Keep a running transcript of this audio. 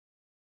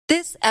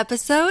This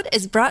episode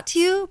is brought to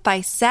you by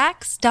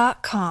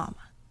Sax.com.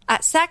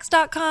 At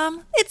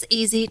Sax.com, it's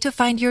easy to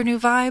find your new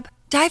vibe.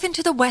 Dive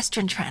into the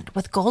Western trend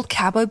with gold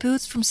cowboy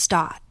boots from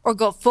Stott, or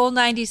go full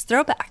 90s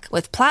throwback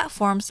with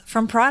platforms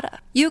from Prada.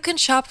 You can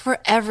shop for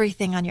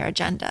everything on your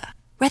agenda,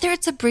 whether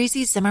it's a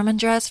breezy Zimmermann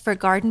dress for a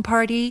garden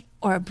party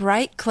or a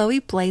bright Chloe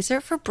blazer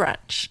for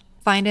brunch.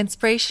 Find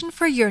inspiration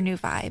for your new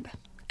vibe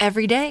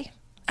every day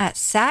at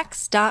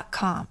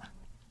Sax.com.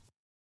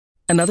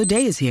 Another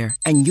day is here,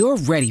 and you're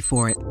ready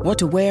for it. What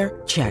to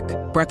wear? Check.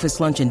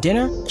 Breakfast, lunch, and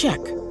dinner?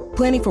 Check.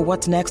 Planning for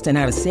what's next and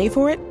how to save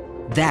for it?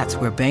 That's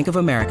where Bank of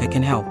America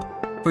can help.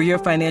 For your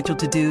financial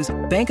to-dos,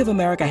 Bank of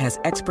America has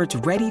experts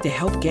ready to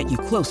help get you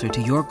closer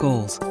to your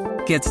goals.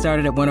 Get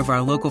started at one of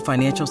our local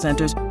financial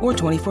centers or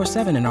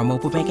 24/7 in our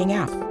mobile banking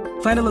app.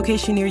 Find a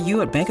location near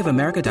you at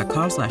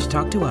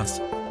bankofamerica.com/talktous.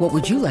 What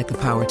would you like the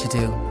power to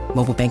do?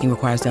 Mobile banking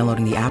requires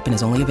downloading the app and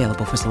is only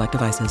available for select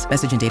devices.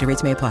 Message and data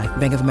rates may apply.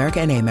 Bank of America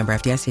N.A., member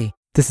FDIC.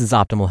 This is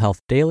Optimal Health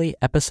Daily,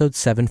 episode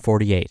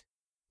 748,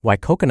 Why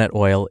Coconut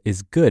Oil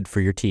is Good for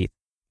Your Teeth,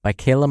 by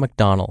Kayla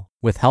McDonnell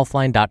with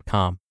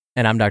Healthline.com.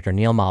 And I'm Dr.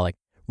 Neil Malik,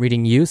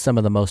 reading you some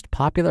of the most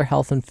popular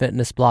health and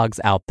fitness blogs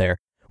out there,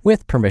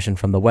 with permission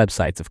from the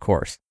websites, of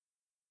course.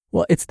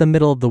 Well, it's the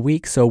middle of the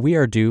week, so we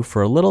are due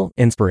for a little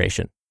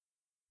inspiration.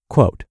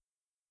 Quote,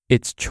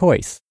 "It's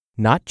choice,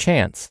 not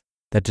chance,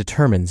 that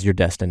determines your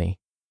destiny."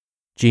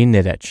 Gene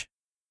Nidich.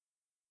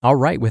 All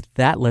right, with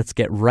that, let's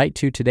get right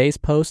to today's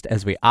post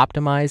as we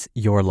optimize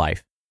your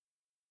life.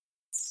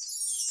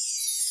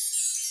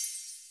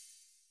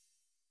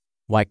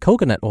 Why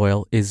Coconut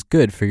Oil is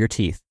Good for Your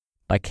Teeth,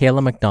 by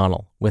Kayla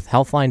McDonnell with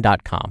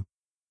Healthline.com.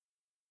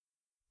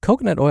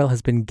 Coconut oil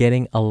has been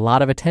getting a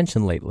lot of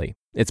attention lately.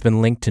 It's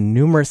been linked to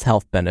numerous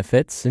health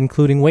benefits,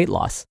 including weight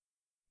loss.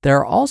 There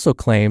are also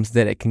claims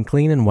that it can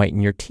clean and whiten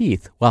your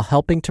teeth while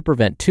helping to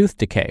prevent tooth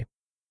decay.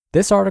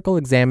 This article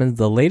examines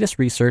the latest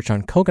research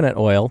on coconut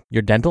oil,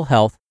 your dental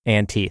health,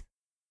 and teeth.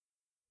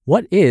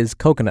 What is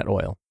coconut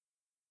oil?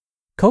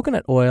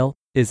 Coconut oil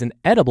is an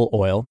edible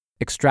oil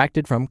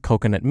extracted from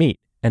coconut meat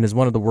and is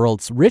one of the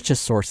world's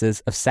richest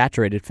sources of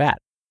saturated fat.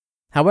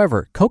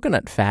 However,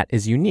 coconut fat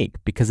is unique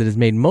because it is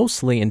made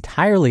mostly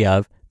entirely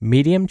of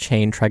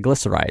medium-chain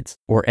triglycerides,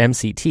 or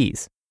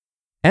MCTs.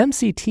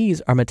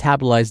 MCTs are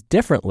metabolized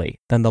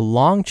differently than the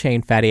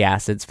long-chain fatty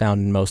acids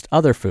found in most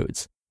other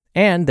foods,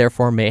 and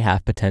therefore may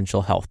have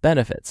potential health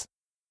benefits.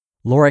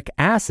 Lauric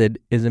acid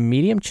is a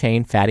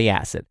medium-chain fatty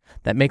acid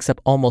that makes up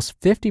almost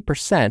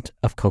 50%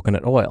 of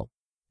coconut oil.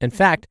 In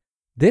fact,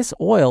 this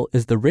oil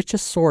is the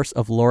richest source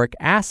of lauric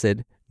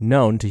acid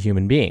known to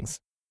human beings.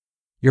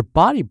 Your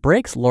body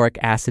breaks lauric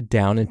acid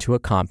down into a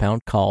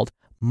compound called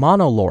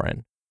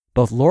monolaurin.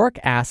 Both lauric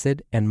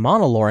acid and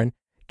monolaurin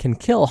can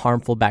kill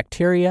harmful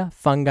bacteria,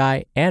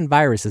 fungi, and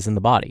viruses in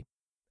the body.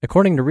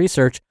 According to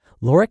research,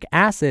 lauric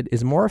acid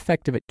is more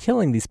effective at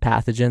killing these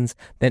pathogens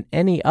than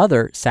any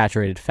other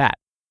saturated fat.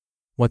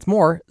 What's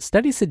more,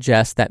 studies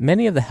suggest that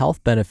many of the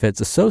health benefits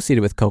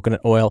associated with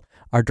coconut oil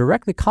are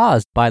directly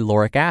caused by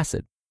lauric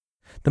acid.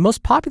 The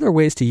most popular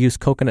ways to use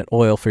coconut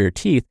oil for your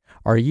teeth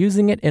are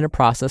using it in a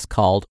process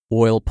called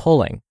oil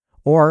pulling,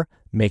 or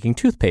making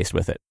toothpaste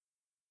with it.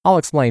 I'll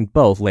explain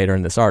both later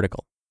in this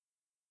article.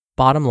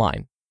 Bottom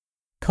line,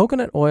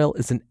 coconut oil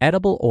is an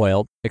edible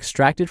oil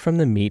extracted from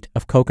the meat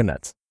of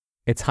coconuts.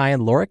 It's high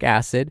in lauric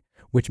acid,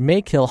 which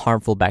may kill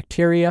harmful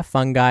bacteria,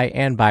 fungi,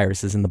 and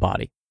viruses in the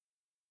body.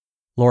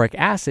 Lauric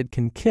acid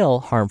can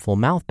kill harmful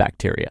mouth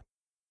bacteria.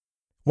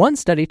 One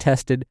study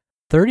tested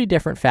 30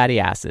 different fatty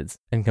acids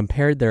and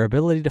compared their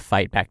ability to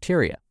fight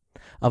bacteria.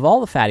 Of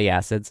all the fatty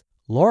acids,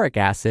 lauric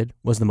acid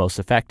was the most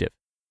effective.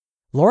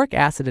 Lauric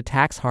acid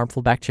attacks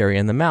harmful bacteria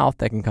in the mouth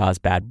that can cause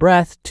bad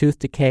breath, tooth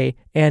decay,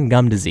 and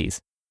gum disease.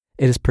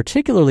 It is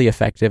particularly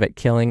effective at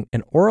killing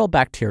an oral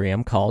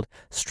bacterium called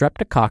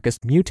Streptococcus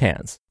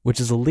mutans, which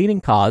is a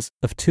leading cause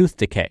of tooth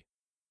decay.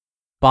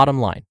 Bottom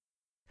line,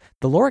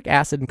 the lauric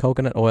acid in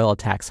coconut oil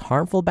attacks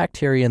harmful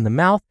bacteria in the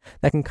mouth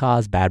that can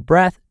cause bad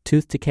breath,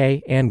 tooth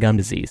decay, and gum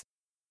disease.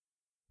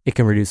 It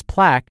can reduce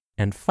plaque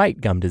and fight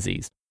gum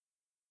disease.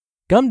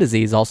 Gum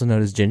disease, also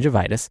known as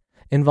gingivitis,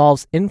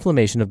 involves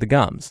inflammation of the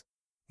gums.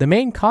 The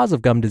main cause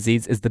of gum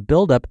disease is the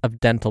buildup of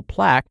dental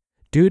plaque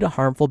due to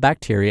harmful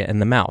bacteria in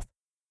the mouth.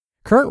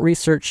 Current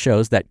research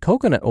shows that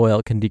coconut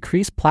oil can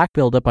decrease plaque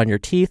buildup on your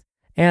teeth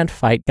and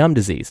fight gum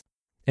disease.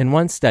 In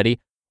one study,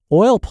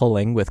 oil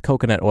pulling with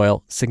coconut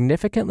oil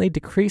significantly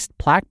decreased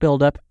plaque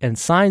buildup and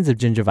signs of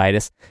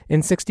gingivitis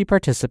in 60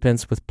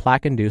 participants with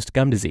plaque-induced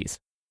gum disease.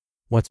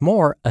 What's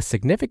more, a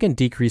significant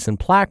decrease in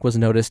plaque was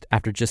noticed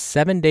after just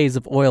 7 days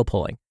of oil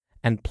pulling,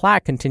 and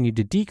plaque continued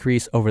to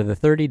decrease over the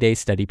 30-day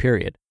study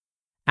period.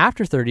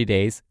 After 30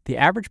 days, the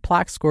average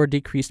plaque score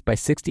decreased by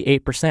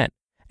 68%,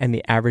 and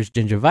the average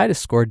gingivitis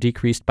score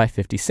decreased by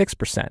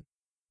 56%.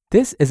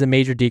 This is a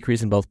major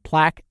decrease in both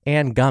plaque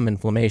and gum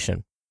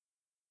inflammation.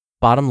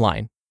 Bottom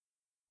line,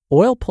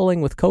 oil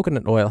pulling with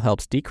coconut oil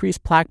helps decrease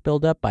plaque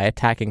buildup by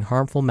attacking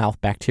harmful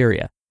mouth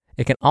bacteria.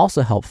 It can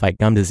also help fight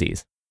gum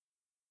disease.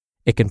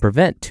 It can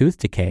prevent tooth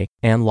decay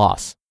and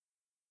loss.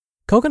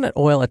 Coconut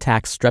oil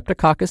attacks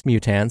Streptococcus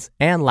mutans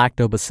and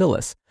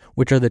Lactobacillus,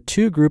 which are the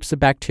two groups of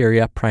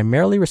bacteria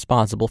primarily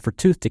responsible for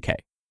tooth decay.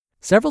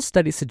 Several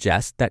studies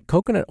suggest that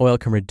coconut oil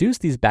can reduce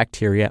these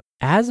bacteria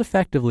as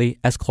effectively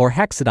as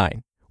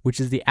chlorhexidine, which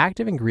is the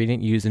active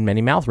ingredient used in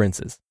many mouth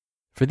rinses.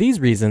 For these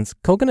reasons,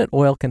 coconut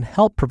oil can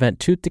help prevent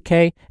tooth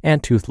decay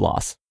and tooth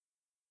loss.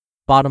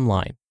 Bottom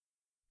line,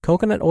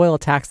 coconut oil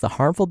attacks the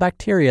harmful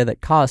bacteria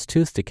that cause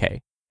tooth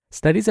decay.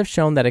 Studies have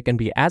shown that it can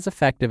be as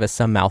effective as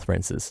some mouth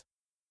rinses.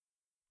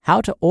 How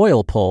to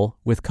oil pull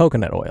with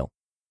coconut oil.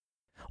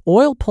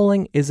 Oil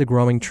pulling is a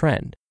growing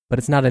trend, but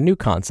it's not a new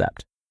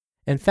concept.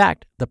 In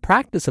fact, the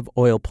practice of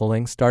oil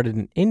pulling started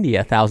in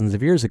India thousands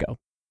of years ago.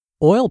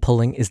 Oil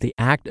pulling is the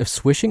act of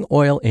swishing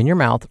oil in your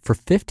mouth for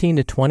 15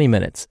 to 20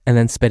 minutes and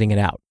then spitting it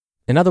out.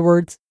 In other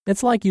words,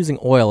 it's like using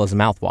oil as a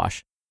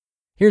mouthwash.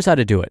 Here's how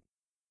to do it.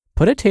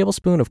 Put a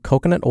tablespoon of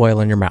coconut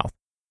oil in your mouth.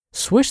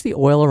 Swish the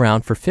oil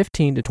around for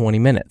 15 to 20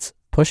 minutes,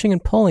 pushing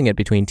and pulling it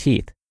between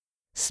teeth.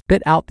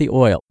 Spit out the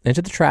oil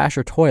into the trash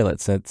or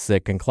toilet since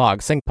it can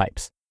clog sink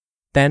pipes.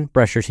 Then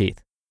brush your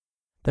teeth.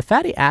 The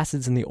fatty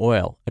acids in the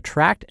oil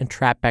attract and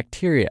trap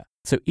bacteria,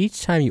 so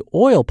each time you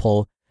oil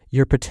pull,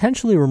 you're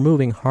potentially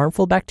removing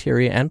harmful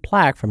bacteria and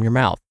plaque from your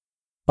mouth.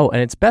 Oh,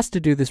 and it's best to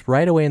do this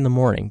right away in the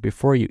morning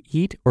before you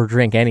eat or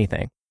drink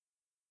anything.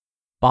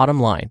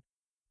 Bottom line,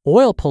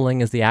 oil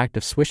pulling is the act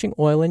of swishing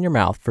oil in your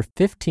mouth for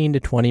 15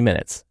 to 20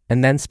 minutes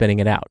and then spitting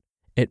it out.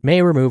 It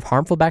may remove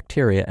harmful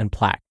bacteria and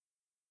plaque.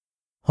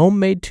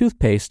 Homemade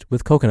toothpaste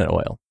with coconut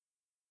oil.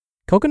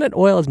 Coconut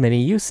oil has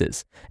many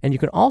uses, and you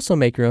can also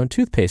make your own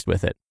toothpaste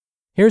with it.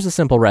 Here's a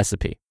simple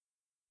recipe.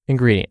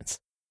 Ingredients: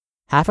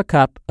 half a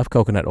cup of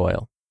coconut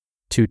oil,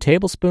 2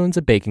 tablespoons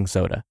of baking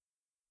soda,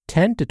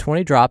 10 to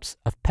 20 drops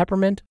of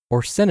peppermint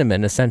or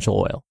cinnamon essential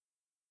oil.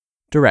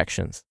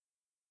 Directions: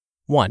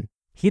 1.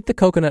 Heat the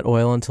coconut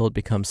oil until it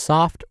becomes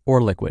soft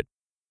or liquid.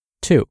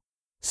 2.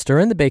 Stir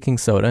in the baking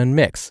soda and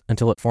mix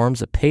until it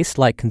forms a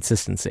paste-like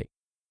consistency.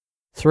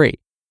 3.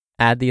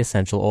 Add the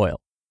essential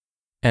oil.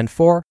 And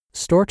 4.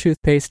 Store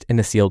toothpaste in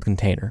a sealed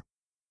container.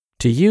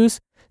 To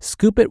use,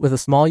 scoop it with a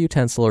small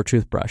utensil or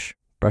toothbrush.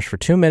 Brush for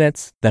 2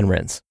 minutes, then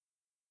rinse.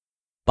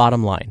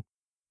 Bottom line,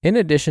 in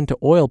addition to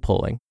oil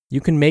pulling,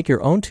 you can make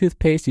your own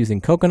toothpaste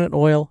using coconut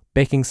oil,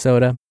 baking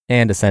soda,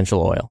 and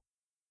essential oil.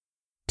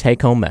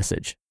 Take-home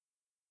message.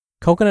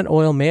 Coconut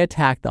oil may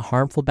attack the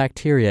harmful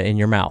bacteria in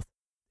your mouth.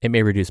 It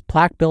may reduce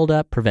plaque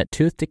buildup, prevent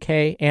tooth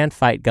decay, and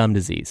fight gum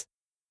disease.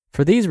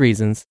 For these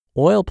reasons,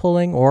 oil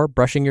pulling or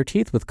brushing your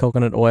teeth with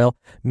coconut oil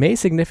may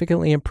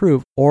significantly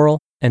improve oral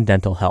and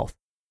dental health.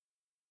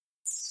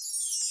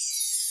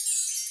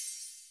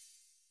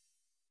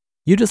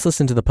 You just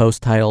listened to the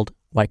post titled,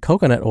 Why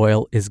Coconut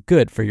Oil is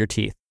Good for Your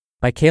Teeth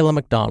by Kayla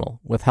McDonald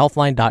with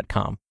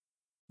Healthline.com.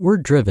 We're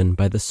driven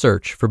by the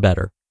search for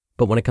better,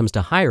 but when it comes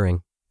to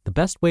hiring, the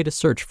best way to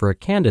search for a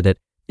candidate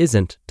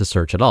isn't to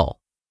search at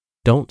all.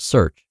 Don't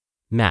search,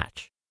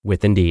 match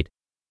with Indeed.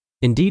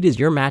 Indeed is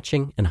your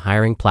matching and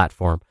hiring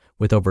platform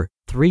with over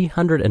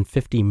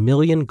 350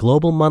 million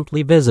global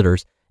monthly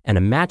visitors and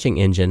a matching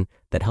engine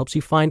that helps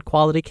you find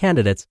quality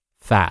candidates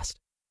fast.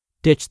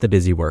 Ditch the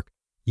busy work.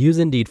 Use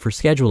Indeed for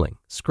scheduling,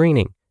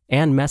 screening,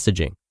 and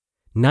messaging.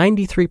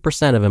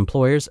 93% of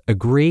employers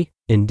agree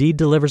Indeed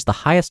delivers the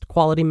highest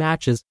quality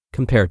matches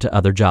compared to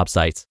other job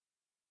sites.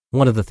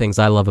 One of the things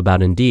I love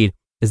about Indeed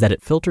is that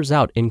it filters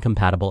out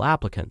incompatible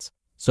applicants.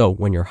 So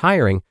when you're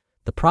hiring,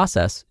 the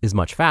process is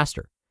much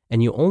faster,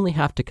 and you only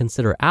have to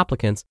consider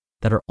applicants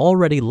that are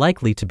already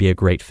likely to be a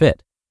great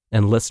fit.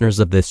 And listeners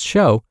of this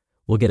show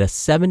will get a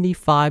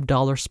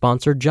 $75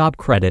 sponsored job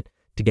credit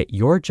to get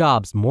your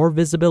jobs more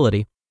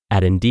visibility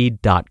at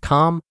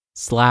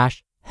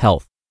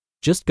Indeed.com/health.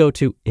 Just go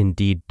to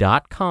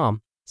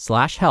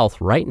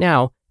Indeed.com/health right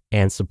now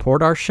and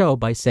support our show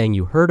by saying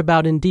you heard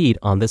about Indeed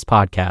on this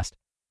podcast.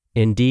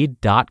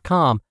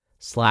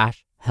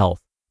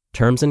 Indeed.com/health.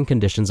 Terms and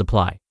conditions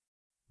apply.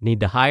 Need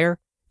to hire?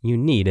 You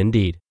need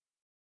Indeed.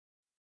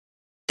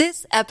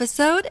 This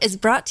episode is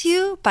brought to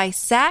you by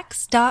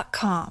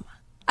Sax.com.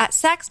 At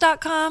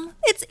Sax.com,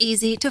 it's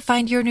easy to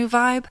find your new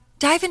vibe.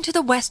 Dive into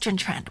the Western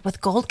trend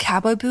with gold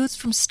cowboy boots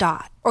from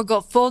Stott, or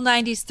go full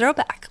 90s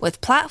throwback with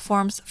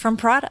platforms from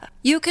Prada.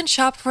 You can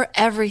shop for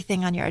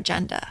everything on your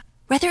agenda,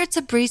 whether it's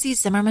a breezy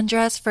Zimmermann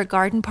dress for a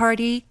garden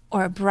party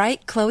or a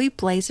bright Chloe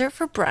blazer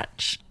for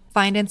brunch.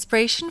 Find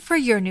inspiration for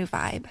your new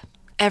vibe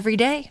every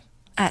day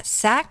at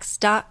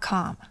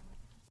Sax.com.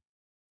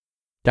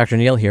 Dr.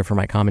 Neil here for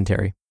my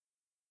commentary.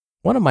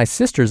 One of my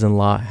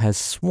sisters-in-law has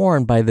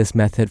sworn by this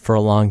method for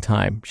a long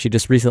time. She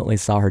just recently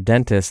saw her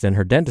dentist, and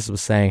her dentist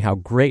was saying how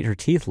great her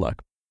teeth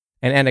look.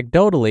 And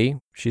anecdotally,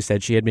 she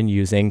said she had been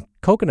using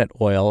coconut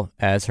oil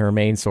as her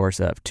main source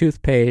of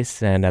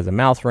toothpaste and as a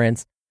mouth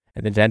rinse,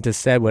 and the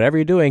dentist said, whatever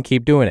you're doing,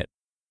 keep doing it.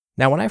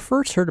 Now, when I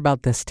first heard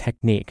about this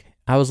technique,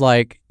 I was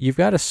like, you've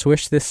got to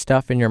swish this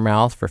stuff in your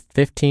mouth for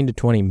 15 to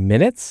 20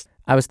 minutes?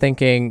 I was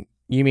thinking,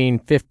 you mean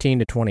 15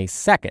 to 20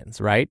 seconds,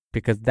 right?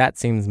 Because that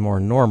seems more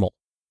normal.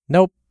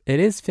 Nope. It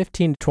is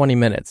 15 to 20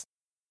 minutes.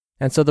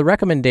 And so the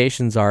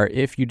recommendations are,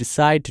 if you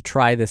decide to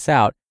try this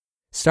out,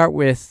 Start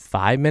with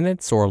 5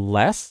 minutes or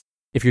less.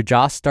 If your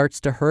jaw starts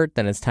to hurt,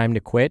 then it's time to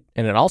quit,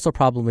 and it also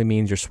probably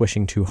means you're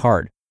swishing too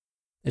hard.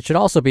 It should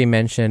also be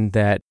mentioned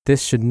that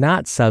this should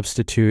not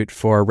substitute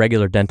for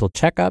regular dental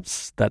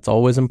checkups. That's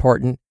always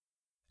important.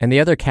 And the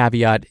other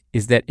caveat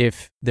is that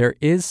if there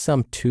is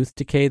some tooth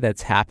decay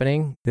that's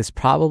happening, this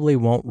probably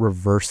won't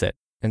reverse it.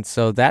 And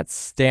so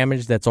that's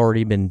damage that's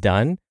already been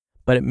done,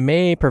 but it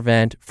may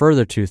prevent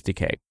further tooth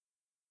decay.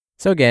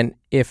 So again,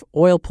 if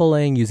oil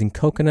pulling using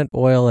coconut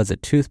oil as a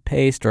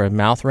toothpaste or a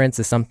mouth rinse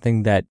is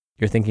something that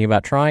you're thinking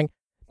about trying,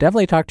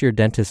 definitely talk to your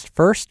dentist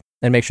first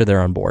and make sure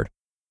they're on board.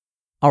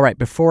 All right,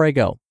 before I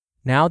go,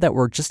 now that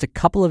we're just a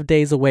couple of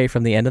days away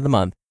from the end of the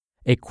month,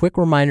 a quick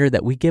reminder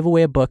that we give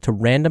away a book to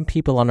random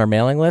people on our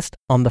mailing list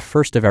on the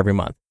first of every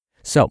month.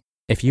 So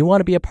if you want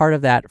to be a part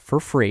of that for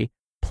free,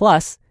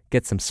 plus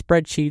get some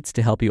spreadsheets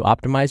to help you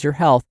optimize your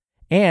health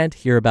and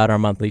hear about our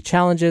monthly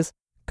challenges,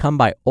 come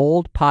by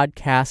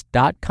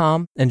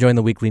oldpodcast.com and join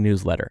the weekly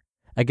newsletter.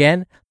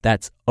 Again,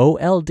 that's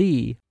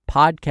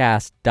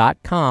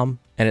oldpodcast.com,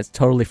 and it's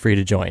totally free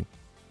to join.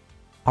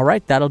 All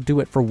right, that'll do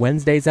it for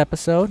Wednesday's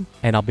episode,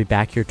 and I'll be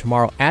back here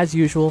tomorrow as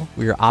usual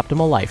where your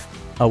optimal life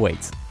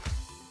awaits.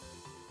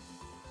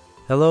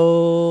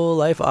 Hello,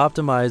 Life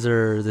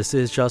Optimizer. This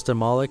is Justin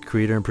Malik,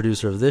 creator and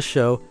producer of this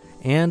show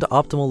and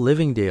Optimal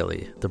Living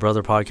Daily, the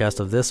brother podcast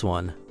of this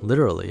one.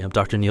 Literally, I'm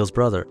Dr. Neil's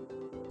brother.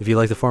 If you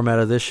like the format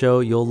of this show,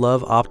 you'll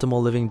love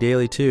Optimal Living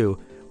Daily too,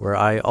 where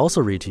I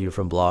also read to you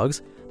from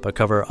blogs, but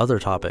cover other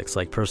topics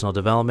like personal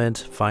development,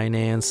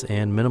 finance,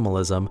 and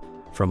minimalism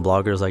from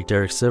bloggers like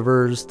Derek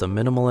Sivers, The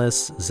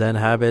Minimalists, Zen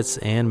Habits,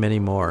 and many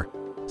more.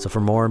 So for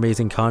more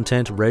amazing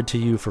content read to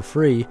you for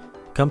free,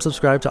 come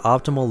subscribe to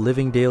Optimal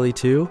Living Daily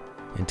too,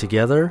 and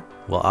together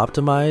we'll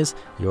optimize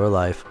your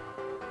life.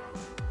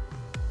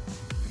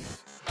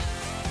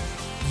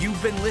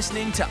 You've been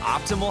listening to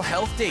Optimal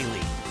Health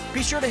Daily.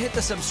 Be sure to hit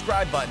the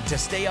subscribe button to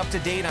stay up to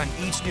date on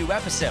each new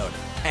episode,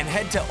 and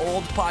head to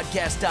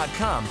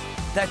oldpodcast.com.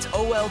 That's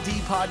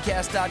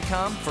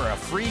oldpodcast.com for a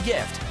free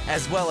gift,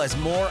 as well as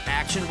more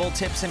actionable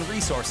tips and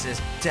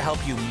resources to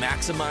help you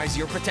maximize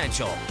your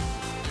potential.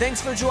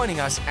 Thanks for joining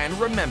us, and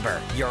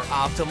remember, your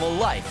optimal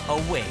life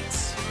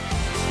awaits.